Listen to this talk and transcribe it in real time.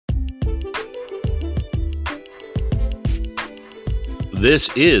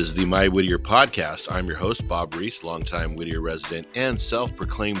This is the My Whittier podcast. I'm your host, Bob Reese, longtime Whittier resident and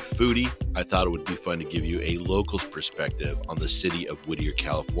self-proclaimed foodie. I thought it would be fun to give you a local's perspective on the city of Whittier,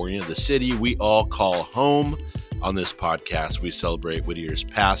 California, the city we all call home. On this podcast, we celebrate Whittier's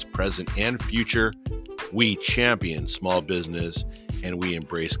past, present, and future. We champion small business and we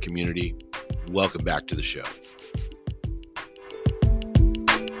embrace community. Welcome back to the show.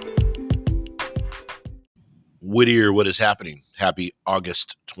 Whittier, what is happening? Happy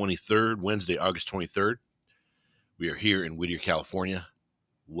August 23rd, Wednesday, August 23rd. We are here in Whittier, California.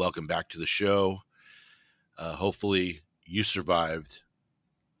 Welcome back to the show. Hopefully you survived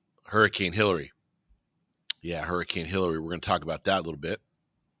Hurricane Hillary. Yeah, Hurricane Hillary. We're going to talk about that a little bit.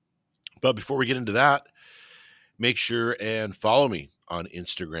 But before we get into that, make sure and follow me on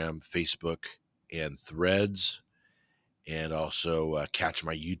Instagram, Facebook, and Threads. And also catch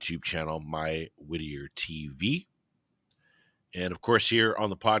my YouTube channel, My Whittier TV. And of course, here on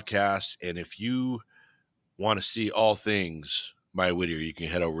the podcast. And if you want to see all things My Whittier, you can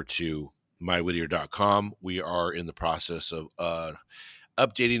head over to mywhittier.com. We are in the process of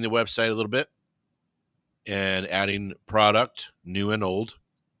updating the website a little bit and adding product, new and old.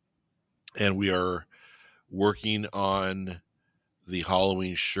 And we are working on the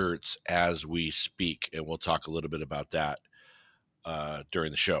Halloween shirts as we speak, and we'll talk a little bit about that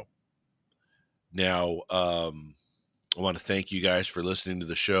during the show. Now, I want to thank you guys for listening to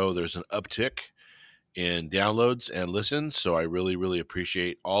the show. There's an uptick in downloads and listens, so I really, really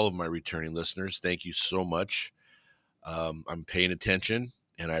appreciate all of my returning listeners. Thank you so much. I'm paying attention,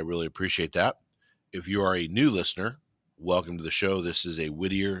 and I really appreciate that. If you are a new listener, welcome to the show. This is a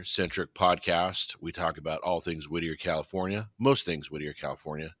Whittier-centric podcast. We talk about all things Whittier, California, most things Whittier,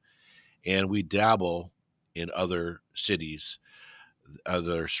 California, and we dabble in other cities,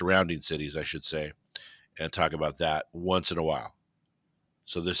 other surrounding cities, I should say, and talk about that once in a while.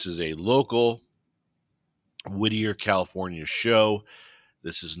 So this is a local Whittier, California show.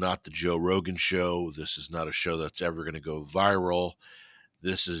 This is not the Joe Rogan show. This is not a show that's ever going to go viral.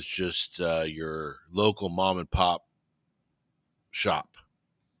 This is just your local mom and pop shop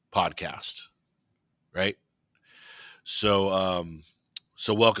podcast, right? So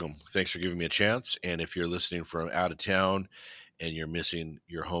welcome. Thanks for giving me a chance. And if you're listening from out of town and you're missing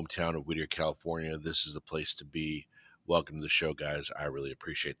your hometown of Whittier, California, this is the place to be. Welcome to the show, guys. I really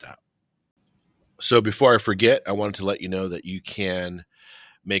appreciate that. So before I forget, I wanted to let you know that you can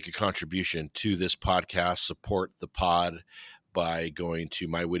make a contribution to this podcast, support the pod by going to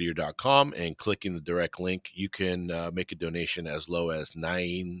mywhittier.com and clicking the direct link. You can make a donation as low as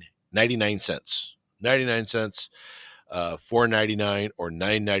 99 cents. 99 cents, $4.99 or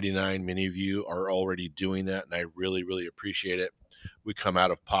 $9.99. Many of you are already doing that, and I really, really appreciate it. We come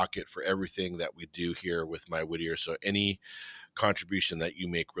out of pocket for everything that we do here with My Whittier, so any contribution that you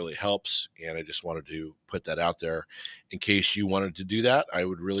make really helps, and I just wanted to put that out there in case you wanted to do that. I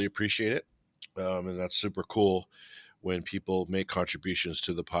would really appreciate it, and that's super cool. When people make contributions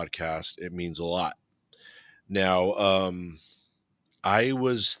to the podcast, it means a lot. Now, I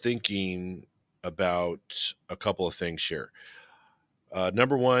was thinking about a couple of things here.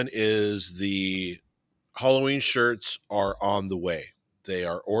 Number one is the Halloween shirts are on the way. They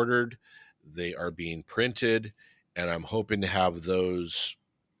are ordered. They are being printed, and I'm hoping to have those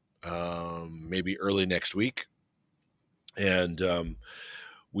maybe early next week. And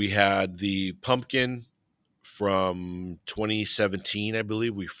we had the pumpkin from 2017, I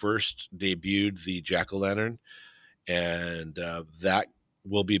believe. We first debuted the jack-o'-lantern, and that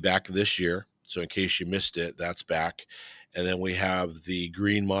will be back this year. So in case you missed it, that's back. And then we have the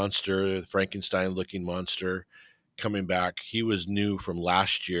green monster, the Frankenstein-looking monster coming back. He was new from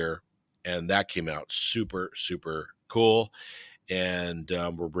last year, and that came out super, super cool. And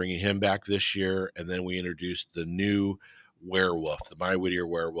we're bringing him back this year. And then we introduced the new werewolf, the My Whittier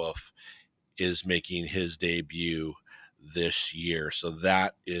werewolf, is making his debut this year. So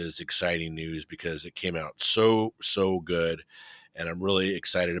that is exciting news because it came out so good, and I'm really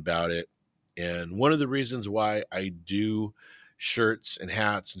excited about it. And one of the reasons why I do shirts and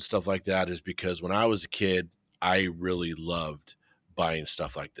hats and stuff like that is because when I was a kid, I really loved buying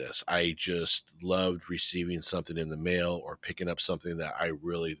stuff like this. I just loved receiving something in the mail or picking up something that I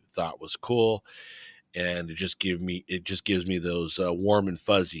really thought was cool. And it just gives me those warm and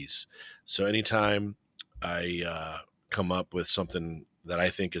fuzzies. So anytime I come up with something that I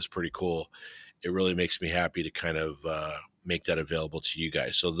think is pretty cool, it really makes me happy to kind of make that available to you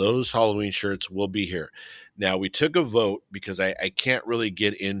guys. So those Halloween shirts will be here. Now, we took a vote because I can't really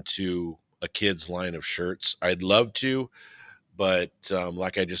get into a kid's line of shirts. I'd love to, but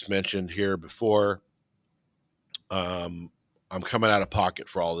like I just mentioned here before, I'm coming out of pocket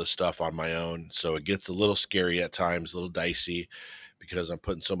for all this stuff on my own. So it gets a little scary at times, a little dicey, because I'm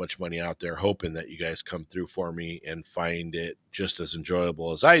putting so much money out there, hoping that you guys come through for me and find it just as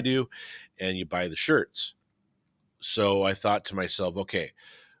enjoyable as I do, and you buy the shirts. So I thought to myself, okay,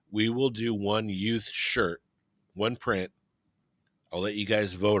 we will do one youth shirt, one print. I'll let you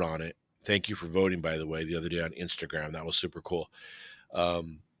guys vote on it. Thank you for voting, by the way, the other day on Instagram. That was super cool.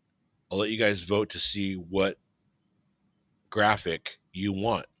 Um, I'll let you guys vote to see what graphic you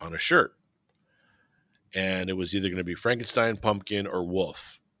want on a shirt. And it was either going to be Frankenstein, pumpkin, or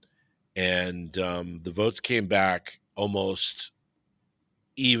wolf. And the votes came back almost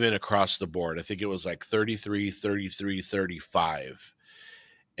even across the board. I think it was like 33, 33, 35.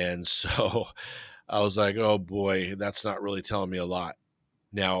 And so I was like, oh boy, that's not really telling me a lot.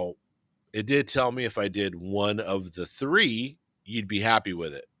 Now, it did tell me if I did one of the three, you'd be happy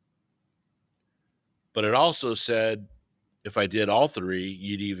with it. But it also said if I did all three,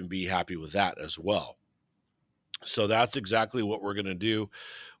 you'd even be happy with that as well. So that's exactly what we're going to do.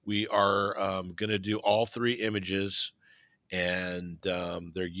 We are going to do all three images, and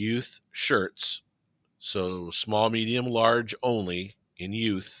they're youth shirts. So small, medium, large only in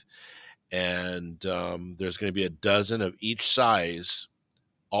youth. And there's going to be a dozen of each size,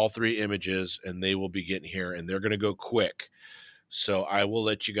 all three images, and they will be getting here, and they're going to go quick. So I will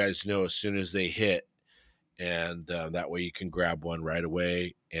let you guys know as soon as they hit, and that way you can grab one right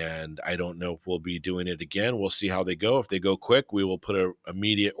away. And I don't know if we'll be doing it again. We'll see how they go. If they go quick, we will put an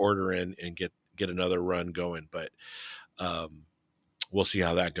immediate order in and get another run going. But we'll see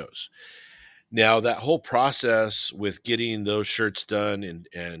how that goes. Now, that whole process with getting those shirts done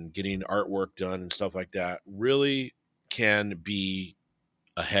and getting artwork done and stuff like that really can be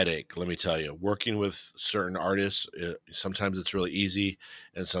a headache, let me tell you. Working with certain artists, sometimes it's really easy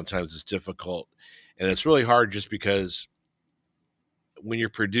and sometimes it's difficult. And it's really hard just because when you're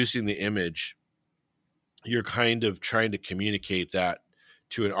producing the image, you're kind of trying to communicate that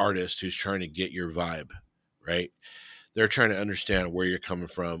to an artist who's trying to get your vibe, right? They're trying to understand where you're coming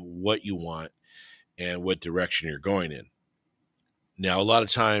from, what you want, and what direction you're going in. Now, a lot of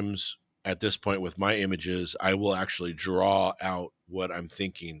times at this point with my images, I will actually draw out what I'm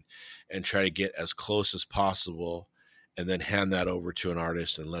thinking and try to get as close as possible, and then hand that over to an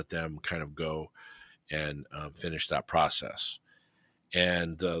artist and let them kind of go and finish that process.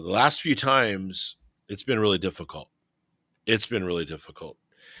 And the last few times, it's been really difficult. It's been really difficult.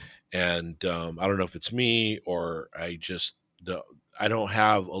 And I don't know if it's me or I don't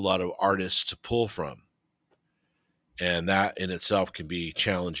have a lot of artists to pull from. And that in itself can be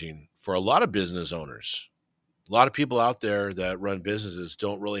challenging for a lot of business owners. A lot of people out there that run businesses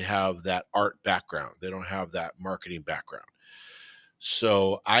don't really have that art background. They don't have that marketing background.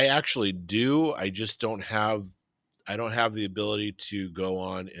 So I actually do. I don't have the ability to go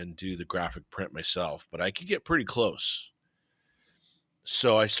on and do the graphic print myself, but I could get pretty close.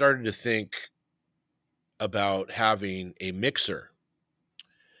 So I started to think about having a mixer.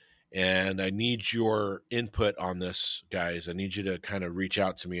 And I need your input on this, guys. I need you to kind of reach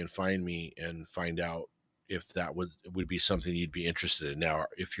out to me and find out if that would be something you'd be interested in. Now,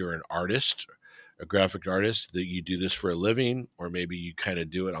 if you're an artist, a graphic artist, that you do this for a living, or maybe you kind of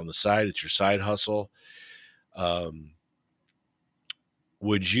do it on the side, it's your side hustle.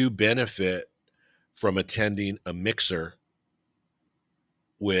 Would you benefit from attending a mixer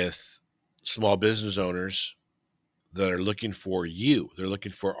with small business owners that are looking for you? They're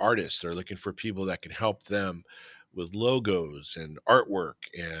looking for artists. They're looking for people that can help them with logos and artwork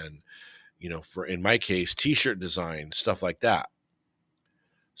and, for, in my case, t-shirt design, stuff like that.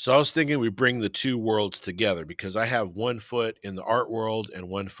 So I was thinking we bring the two worlds together, because I have one foot in the art world and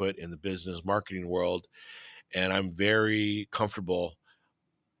one foot in the business marketing world. And I'm very comfortable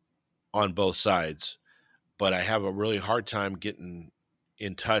on both sides, but I have a really hard time getting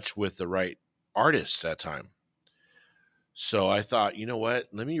in touch with the right artists at time. So I thought, you know what,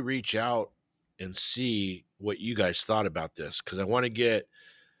 let me reach out and see what you guys thought about this, because I want to get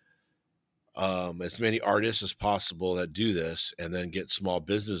as many artists as possible that do this, and then get small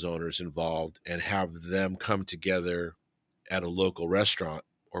business owners involved and have them come together at a local restaurant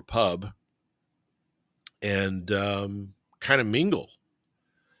or pub and kind of mingle,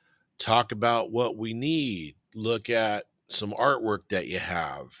 talk about what we need, look at some artwork that you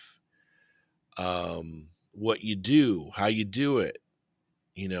have, what you do, how you do it,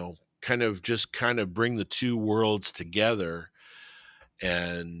 kind of bring the two worlds together.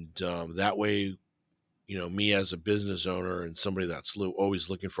 And that way, me as a business owner and somebody that's always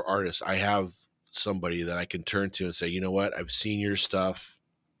looking for artists, I have somebody that I can turn to and say, you know what, I've seen your stuff.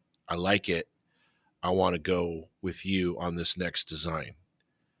 I like it. I want to go with you on this next design.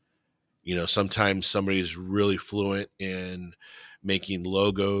 Sometimes somebody's really fluent in making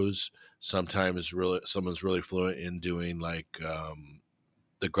logos. Sometimes someone's really fluent in doing like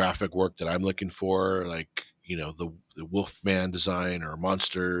the graphic work that I'm looking for, like the Wolfman design or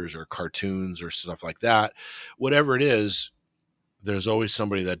monsters or cartoons or stuff like that. Whatever it is, there's always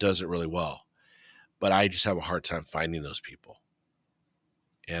somebody that does it really well. But I just have a hard time finding those people.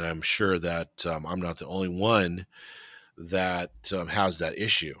 And I'm sure that I'm not the only one that has that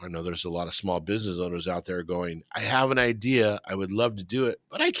issue. I know there's a lot of small business owners out there going, I have an idea. I would love to do it,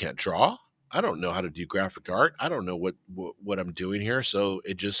 but I can't draw. I don't know how to do graphic art. I don't know what I'm doing here. So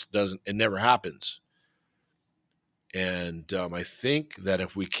it never happens. And I think that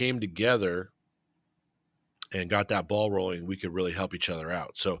if we came together and got that ball rolling, we could really help each other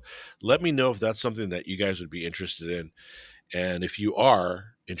out. So let me know if that's something that you guys would be interested in. And if you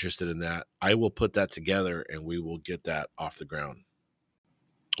are interested in that, I will put that together and we will get that off the ground.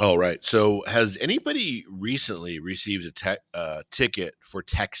 All right. So has anybody recently received a ticket for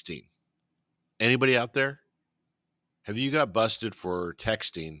texting? Anybody out there? Have you got busted for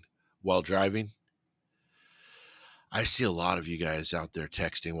texting while driving? I see a lot of you guys out there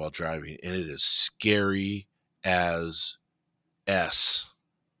texting while driving, and it is scary as S.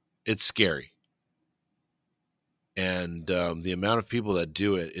 It's scary. And the amount of people that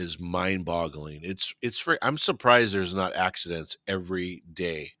do it is mind-boggling. I'm surprised there's not accidents every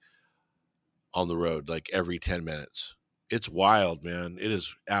day on the road, like every 10 minutes. It's wild, man. It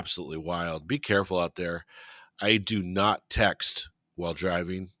is absolutely wild. Be careful out there. I do not text while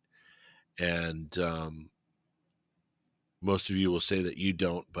driving, and most of you will say that you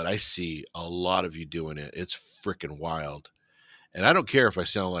don't, but I see a lot of you doing it. It's freaking wild. And I don't care if I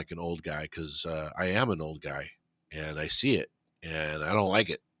sound like an old guy, because I am an old guy, and I see it, and I don't like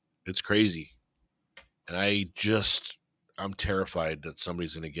it. It's crazy. And I'm terrified that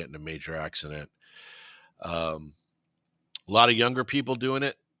somebody's going to get in a major accident. A lot of younger people doing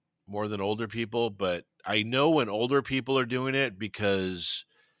it more than older people, but I know when older people are doing it because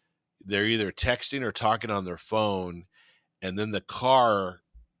they're either texting or talking on their phone, and then the car,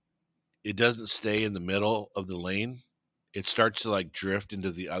 it doesn't stay in the middle of the lane. It starts to like drift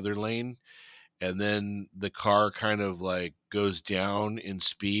into the other lane, and then the car kind of like goes down in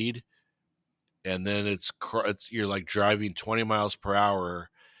speed, and then you're like driving 20 miles per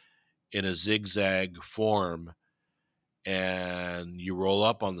hour in a zigzag form, and you roll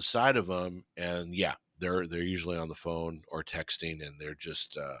up on the side of them, and yeah, they're usually on the phone or texting, and they're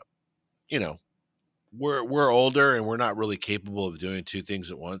just you know we're older and we're not really capable of doing two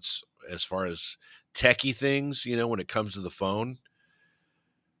things at once as far as techie things, when it comes to the phone.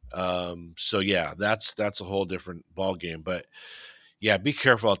 So yeah, that's a whole different ball game. But yeah, be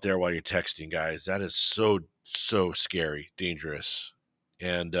careful out there while you're texting, guys. That is so scary, dangerous.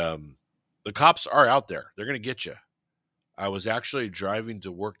 And the cops are out there. They're gonna get you. I was actually driving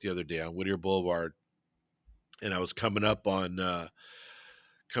to work the other day on Whittier Boulevard, and I was coming up on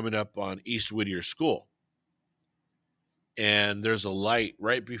East Whittier School. And there's a light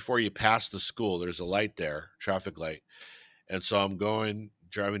right before you pass the school. There's a light there, traffic light. And so I'm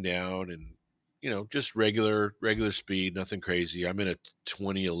driving down, and just regular speed, nothing crazy. I'm in a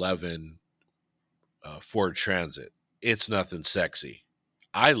 2011 Ford Transit. It's nothing sexy.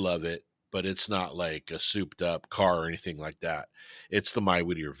 I love it, but it's not like a souped up car or anything like that. It's the My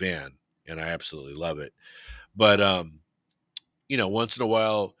Whittier van, and I absolutely love it. But once in a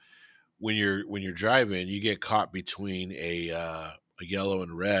while, when you're driving, you get caught between a yellow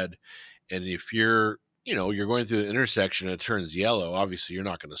and red, and if you're going through the intersection and it turns yellow, obviously you're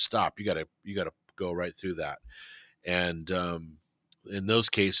not going to stop. You gotta go right through that. And in those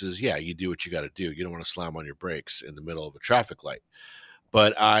cases, yeah, you do what you got to do. You don't want to slam on your brakes in the middle of a traffic light.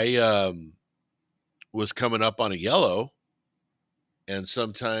 But I was coming up on a yellow, and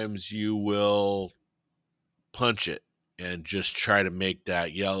sometimes you will punch it and just try to make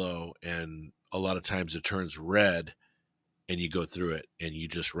that yellow, and a lot of times it turns red, and you go through it, and you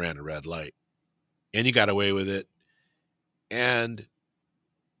just ran a red light, and you got away with it, and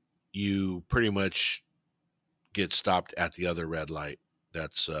you pretty much get stopped at the other red light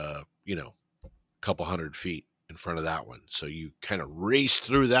that's a couple 100 feet in front of that one. So you kind of race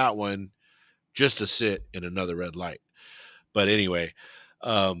through that one just to sit in another red light. But anyway,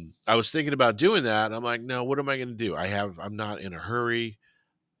 I was thinking about doing that. I'm like, no, what am I going to do? I'm not in a hurry.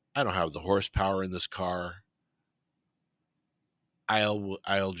 I don't have the horsepower in this car.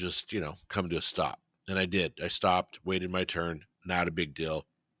 I'll just, come to a stop. And I did. I stopped, waited my turn, not a big deal.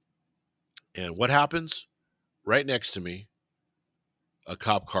 And what happens? Right next to me, a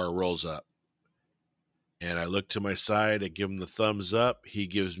cop car rolls up. And I look to my side, I give him the thumbs up. He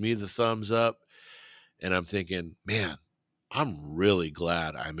gives me the thumbs up. And I'm thinking, man, I'm really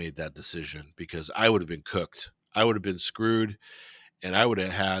glad I made that decision because I would have been cooked. I would have been screwed and I would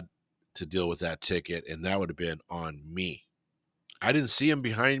have had to deal with that ticket, and that would have been on me. I didn't see him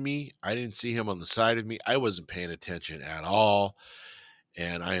behind me. I didn't see him on the side of me. I wasn't paying attention at all.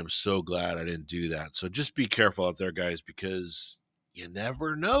 And I am so glad I didn't do that. So just be careful out there, guys, because you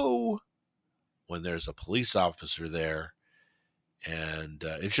never know when there's a police officer there. And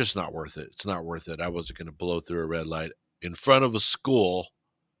it's just not worth it. It's not worth it. I wasn't going to blow through a red light in front of a school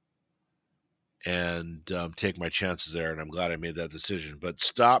and take my chances there. And I'm glad I made that decision. But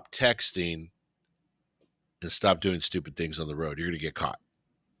stop texting and stop doing stupid things on the road. You're going to get caught.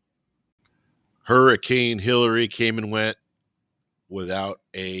 Hurricane Hillary came and went without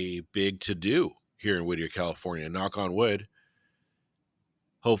a big to-do here in Whittier, California. Knock on wood.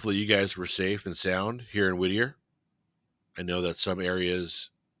 Hopefully you guys were safe and sound here in Whittier. I know that some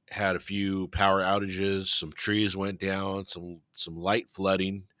areas had a few power outages, some trees went down, some light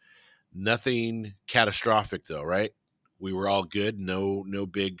flooding. Nothing catastrophic though, right? We were all good. No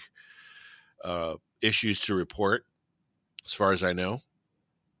big issues to report as far as I know.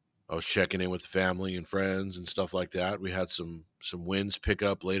 I was checking in with the family and friends and stuff like that. We had some winds pick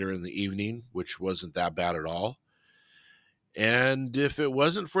up later in the evening, which wasn't that bad at all. And if it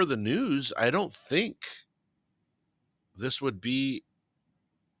wasn't for the news, I don't think this would be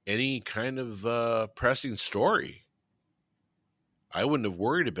any kind of pressing story. I wouldn't have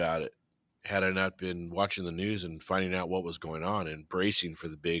worried about it had I not been watching the news and finding out what was going on and bracing for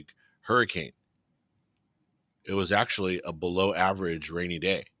the big hurricane. It was actually a below average rainy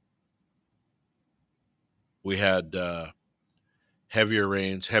day. We had heavier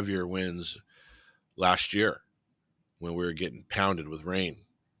rains, heavier winds last year when we were getting pounded with rain.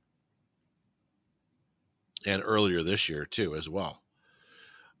 And earlier this year too as well.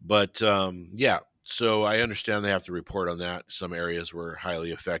 But yeah, so I understand they have to report on that. Some areas were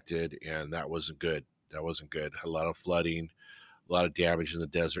highly affected, and that wasn't good. That wasn't good. A lot of flooding, a lot of damage in the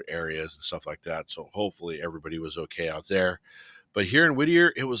desert areas and stuff like that. So hopefully everybody was okay out there. But here in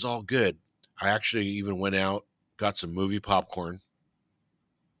Whittier, it was all good. I actually even went out, got some movie popcorn.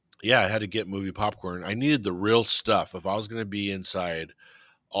 Yeah, I had to get movie popcorn. I needed the real stuff. If I was going to be inside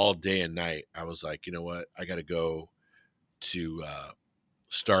all day and night, I was like, you know what? I got to go to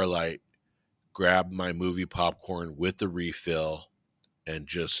Starlight, grab my movie popcorn with the refill, and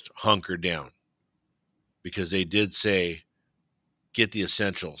just hunker down. Because they did say, get the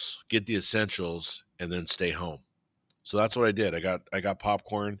essentials, and then stay home. So that's what I did. I got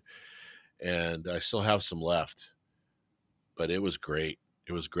popcorn, and I still have some left. But it was great.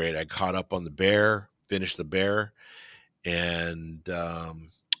 It was great. I caught up on the Bear, finished the Bear, and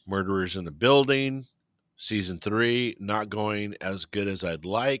Murderers in the Building, season 3, not going as good as I'd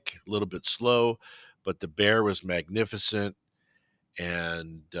like, a little bit slow, but the Bear was magnificent.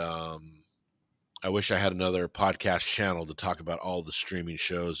 And I wish I had another podcast channel to talk about all the streaming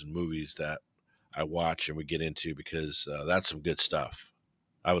shows and movies that I watch and we get into, because that's some good stuff.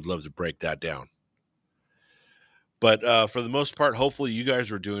 I would love to break that down. But for the most part, hopefully you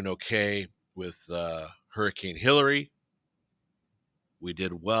guys were doing okay with Hurricane Hillary. We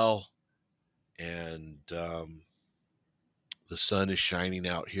did well, and the sun is shining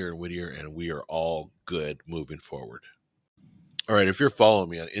out here in Whittier, and we are all good moving forward. All right, if you're following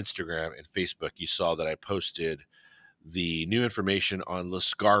me on Instagram and Facebook, you saw that I posted the new information on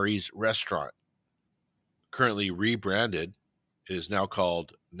Lascari's restaurant. Currently rebranded, it is now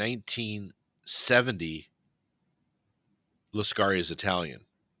called 1970 Lascari's Italian.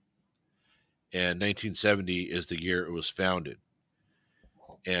 And 1970 is the year it was founded.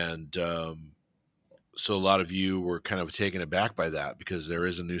 And so a lot of you were kind of taken aback by that, because there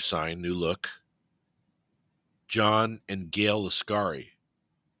is a new sign, new look. John and Gail Lascari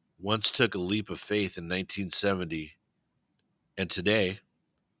once took a leap of faith in 1970, and today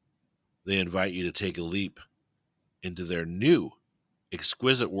they invite you to take a leap into their new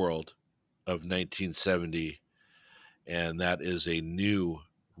exquisite world of 1970, and that is a new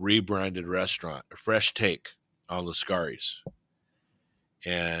rebranded restaurant, a fresh take on Lascari's.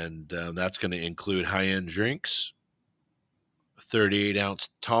 And that's going to include high-end drinks, a 38-ounce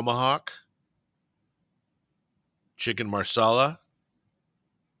tomahawk, chicken marsala,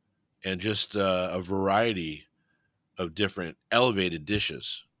 and just a variety of different elevated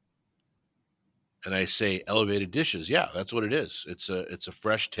dishes. And I say elevated dishes. Yeah, that's what it is. It's a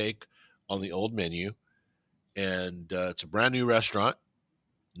fresh take on the old menu, and it's a brand new restaurant,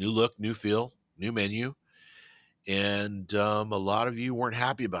 new look, new feel, new menu. And a lot of you weren't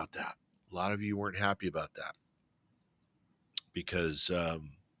happy about that. A lot of you weren't happy about that because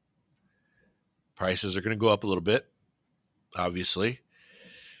prices are going to go up a little bit, obviously.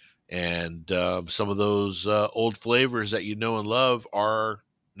 And some of those old flavors that you know and love are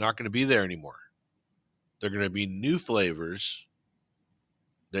not going to be there anymore. They're going to be new flavors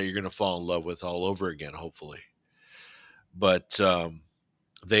that you're going to fall in love with all over again, hopefully. But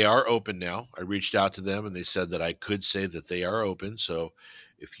they are open now. I reached out to them and they said that I could say that they are open. So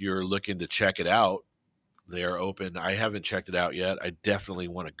if you're looking to check it out, they are open. I haven't checked it out yet. I definitely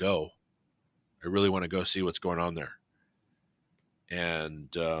want to go. I really want to go see what's going on there.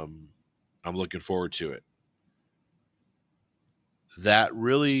 And I'm looking forward to it. That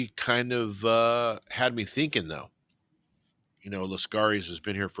really kind of had me thinking, though. You know, Lascari's has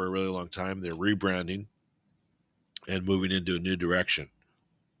been here for a really long time. They're rebranding and moving into a new direction.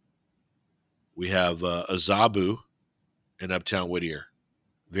 We have Azabu in Uptown Whittier,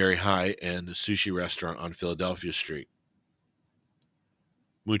 very high-end sushi restaurant on Philadelphia Street.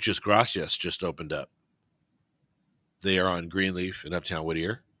 Muchas Gracias just opened up. They are on Greenleaf in Uptown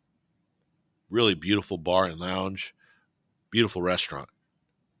Whittier. Really beautiful bar and lounge, beautiful restaurant.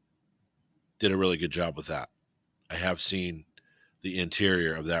 Did a really good job with that. I have seen the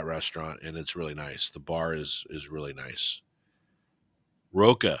interior of that restaurant, and it's really nice. The bar is really nice.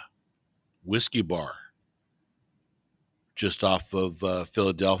 Roca Whiskey Bar, just off of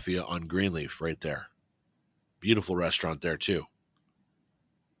Philadelphia on Greenleaf, right there. Beautiful restaurant there, too.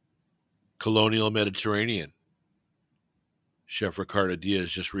 Colonial Mediterranean. Chef Ricardo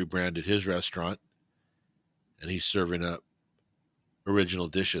Diaz just rebranded his restaurant, and he's serving up original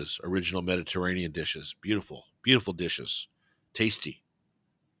dishes, original Mediterranean dishes. Beautiful, beautiful dishes. Tasty.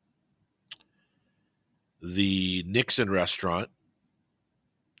 The Nixon restaurant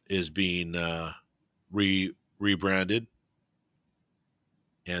is being rebranded,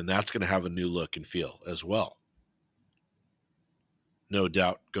 and that's going to have a new look and feel as well. No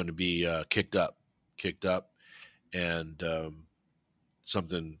doubt going to be kicked up, and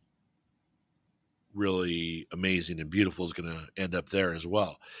something really amazing and beautiful is going to end up there as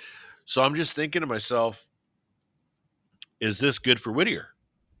well. So I'm just thinking to myself, is this good for Whittier?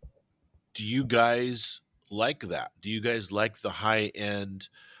 Do you guys like that? Do you guys like the high-end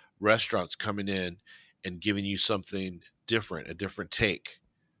restaurants coming in and giving you something different, a different take?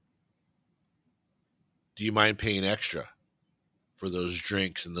 Do you mind paying extra for those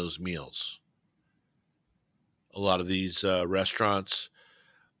drinks and those meals? A lot of these restaurants,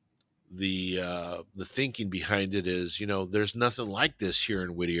 the thinking behind it is, you know, there's nothing like this here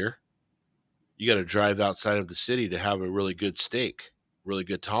in Whittier. You got to drive outside of the city to have a really good steak, really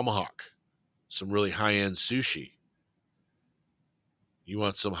good tomahawk, some really high-end sushi. You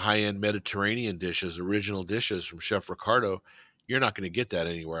want some high-end Mediterranean dishes, original dishes from Chef Ricardo, you're not going to get that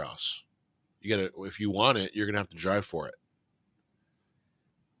anywhere else. You got to, if you want it, you're going to have to drive for it.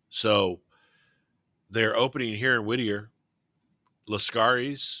 So they're opening here in Whittier.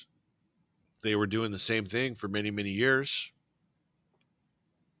 Lascari's, they were doing the same thing for many, many years.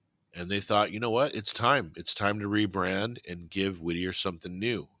 And they thought, you know what? It's time. It's time to rebrand and give Whittier something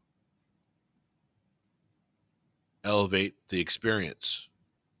new. Elevate the experience.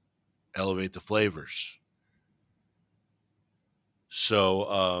 Elevate the flavors.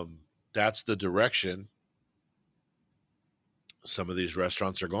 So that's the direction some of these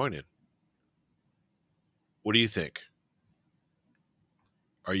restaurants are going in. What do you think?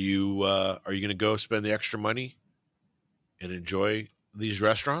 Are you going to go spend the extra money and enjoy these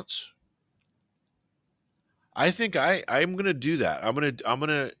restaurants? I think I'm going to do that. I'm going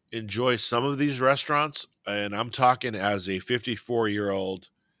to enjoy some of these restaurants, and I'm talking as a 54-year-old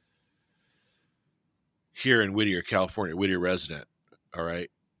here in Whittier, California, Whittier resident. All right.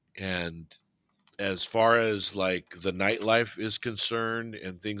 And as far as like the nightlife is concerned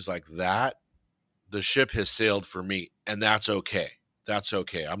and things like that, the ship has sailed for me, and that's okay. That's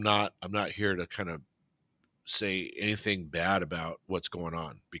okay. I'm not here to kind of say anything bad about what's going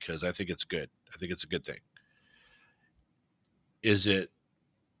on because I think it's good. I think it's a good thing. Is it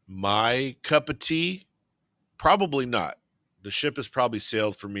my cup of tea? Probably not. The ship has probably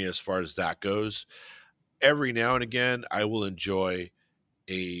sailed for me as far as that goes. Every now and again, I will enjoy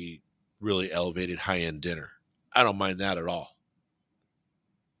a really elevated high-end dinner. I don't mind that at all.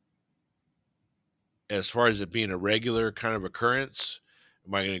 As far as it being a regular kind of occurrence,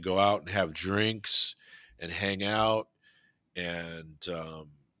 am I going to go out and have drinks and hang out and,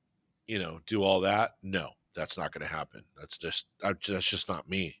 do all that? No, that's not going to happen. That's just not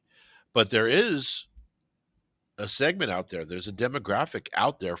me. But there is a segment out there. There's a demographic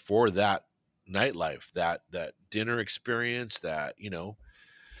out there for that nightlife, that dinner experience, that,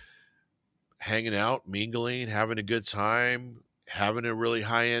 hanging out, mingling, having a good time, having a really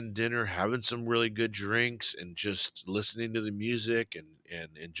high-end dinner, having some really good drinks, and just listening to the music and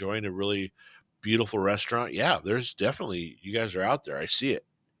enjoying a really beautiful restaurant. Yeah, there's definitely, you guys are out there. I see it.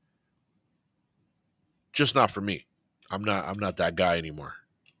 Just not for me. I'm not that guy anymore.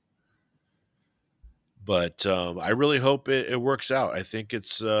 But I really hope it works out. I think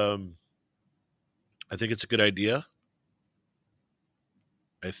it's a good idea.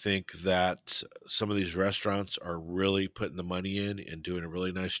 I think that some of these restaurants are really putting the money in and doing a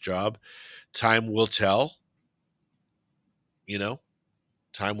really nice job. Time will tell, you know,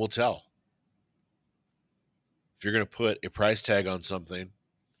 time will tell. If you're going to put a price tag on something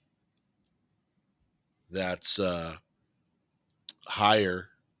that's higher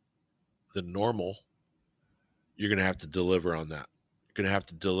than normal, you're going to have to deliver on that. You're going to have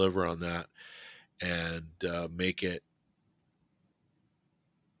to deliver on that and make it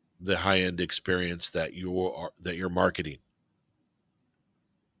the high end experience that you're marketing.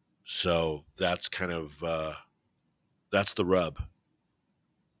 So that's kind of that's the rub.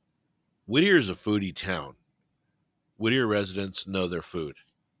 Whittier is a foodie town. Whittier residents know their food,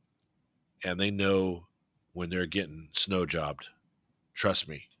 and they know when they're getting snow jobbed. Trust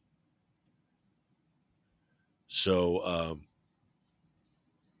me. So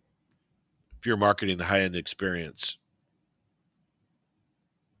if you're marketing the high end experience,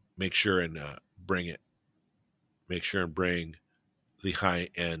 make sure and bring it. Make sure and bring the high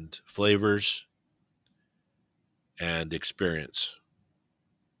end flavors and experience,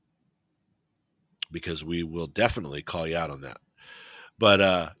 because we will definitely call you out on that.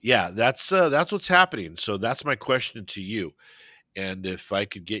 But yeah, that's what's happening. So that's my question to you. And if I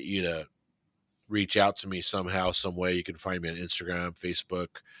could get you to reach out to me somehow, some way, you can find me on Instagram,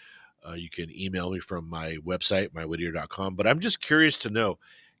 Facebook. You can email me from my website, mywhittier.com. But I'm just curious to know,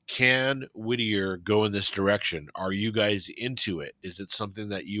 can Whittier go in this direction? Are you guys into it? Is it something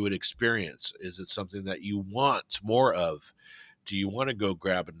that you would experience? Is it something that you want more of? Do you want to go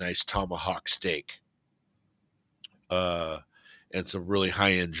grab a nice tomahawk steak uh, and some really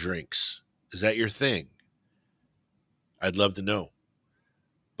high end drinks? Is that your thing? I'd love to know.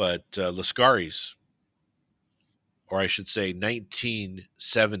 But Lascari's, or I should say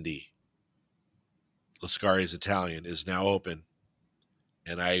 1970 Lascari's Italian, is now open,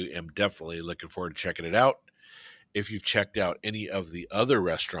 and I am definitely looking forward to checking it out. If you've checked out any of the other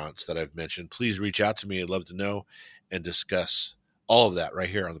restaurants that I've mentioned, please reach out to me. I'd love to know and discuss all of that right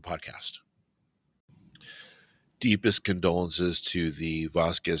here on the podcast. Deepest condolences to the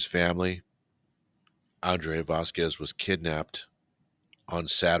Vasquez family. Andre Vasquez was kidnapped on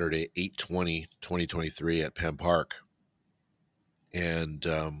Saturday, 8/20/2023 at Penn Park. And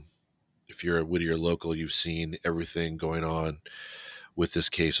if you're a Whittier local, you've seen everything going on with this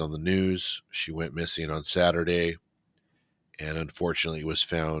case on the news. She went missing on Saturday and unfortunately was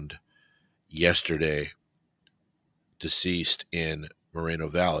found yesterday deceased in Moreno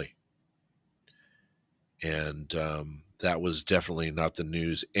Valley. And that was definitely not the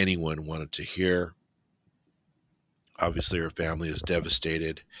news anyone wanted to hear. Obviously, her family is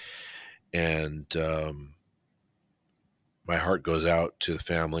devastated, and my heart goes out to the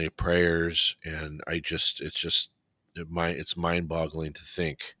family, prayers, and it's mind-boggling to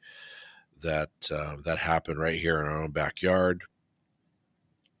think that that happened right here in our own backyard.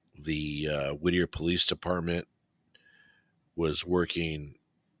 The Whittier Police Department was working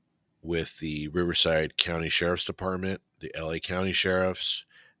with the Riverside County Sheriff's Department, the LA County Sheriffs,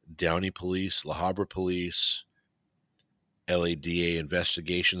 Downey Police, La Habra Police, LADA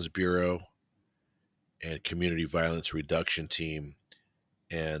Investigations Bureau, and Community Violence Reduction Team,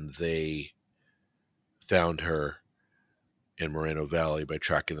 and they found her in Moreno Valley by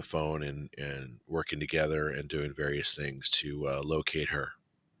tracking the phone and working together and doing various things to locate her.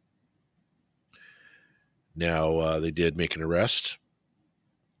 Now, they did make an arrest.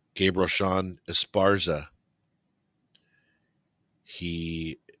 Gabriel Sean Esparza,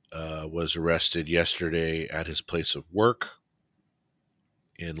 he was arrested yesterday at his place of work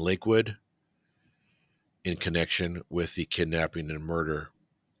in Lakewood in connection with the kidnapping and murder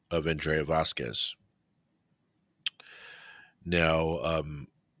of Andrea Vasquez. Now,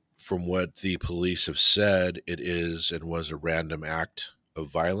 from what the police have said, it is and was a random act of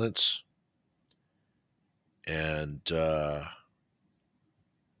violence. And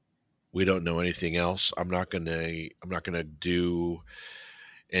we don't know anything else. I'm not gonna do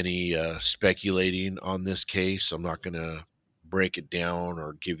any speculating on this case. I'm not gonna break it down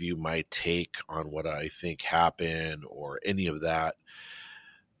or give you my take on what I think happened or any of that.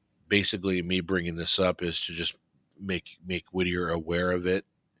 Basically, me bringing this up is to just make Whittier aware of it,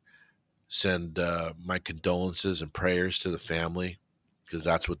 send my condolences and prayers to the family, because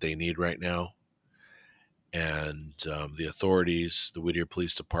that's what they need right now. And the authorities, the Whittier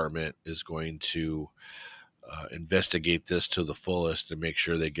Police Department, is going to investigate this to the fullest and make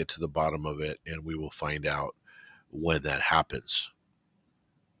sure they get to the bottom of it, and we will find out when that happens.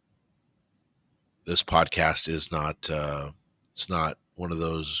 This podcast is not, it's not one of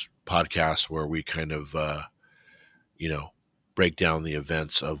those podcasts where we kind of, break down the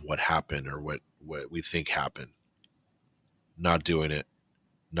events of what happened or what we think happened. Not doing it.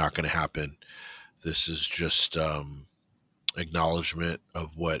 Not going to happen. This is just acknowledgement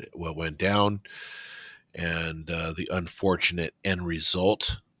of what went down and the unfortunate end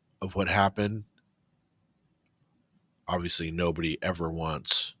result of what happened. Obviously, nobody ever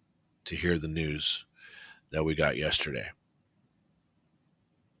wants to hear the news that we got yesterday.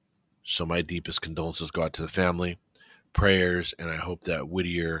 So my deepest condolences go out to the family, prayers, and I hope that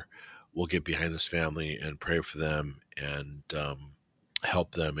Whittier will get behind this family and pray for them and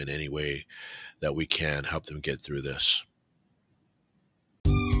help them in any way that we can, help them get through this.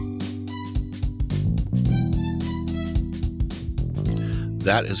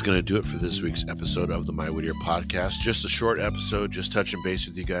 That is going to do it for this week's episode of the My Whittier podcast. Just a short episode, just touching base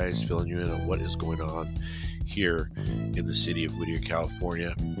with you guys, filling you in on what is going on here in the city of Whittier,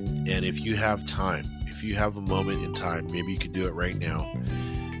 California. And if you have time, if you have a moment in time, maybe you could do it right now.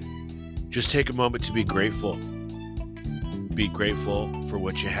 Just take a moment to be grateful. Be grateful for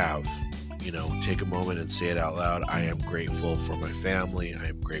what you have. Take a moment and say it out loud. I am grateful for my family. I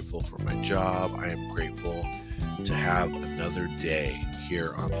am grateful for my job. I am grateful to have another day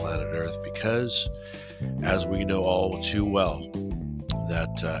here on planet Earth, because as we know all too well,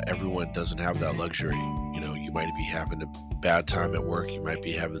 that everyone doesn't have that luxury. You might be having a bad time at work. You might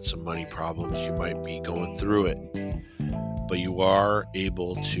be having some money problems. You might be going through it, but you are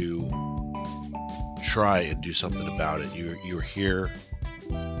able to try and do something about it. You're here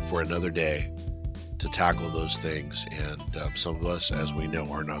for another day to tackle those things, and some of us, as we know,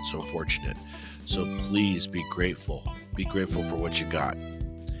 are not so fortunate. So please be grateful. Be grateful for what you got.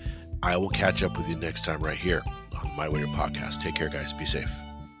 I will catch up with you next time right here on the My Whittier podcast. Take care, guys. Be safe.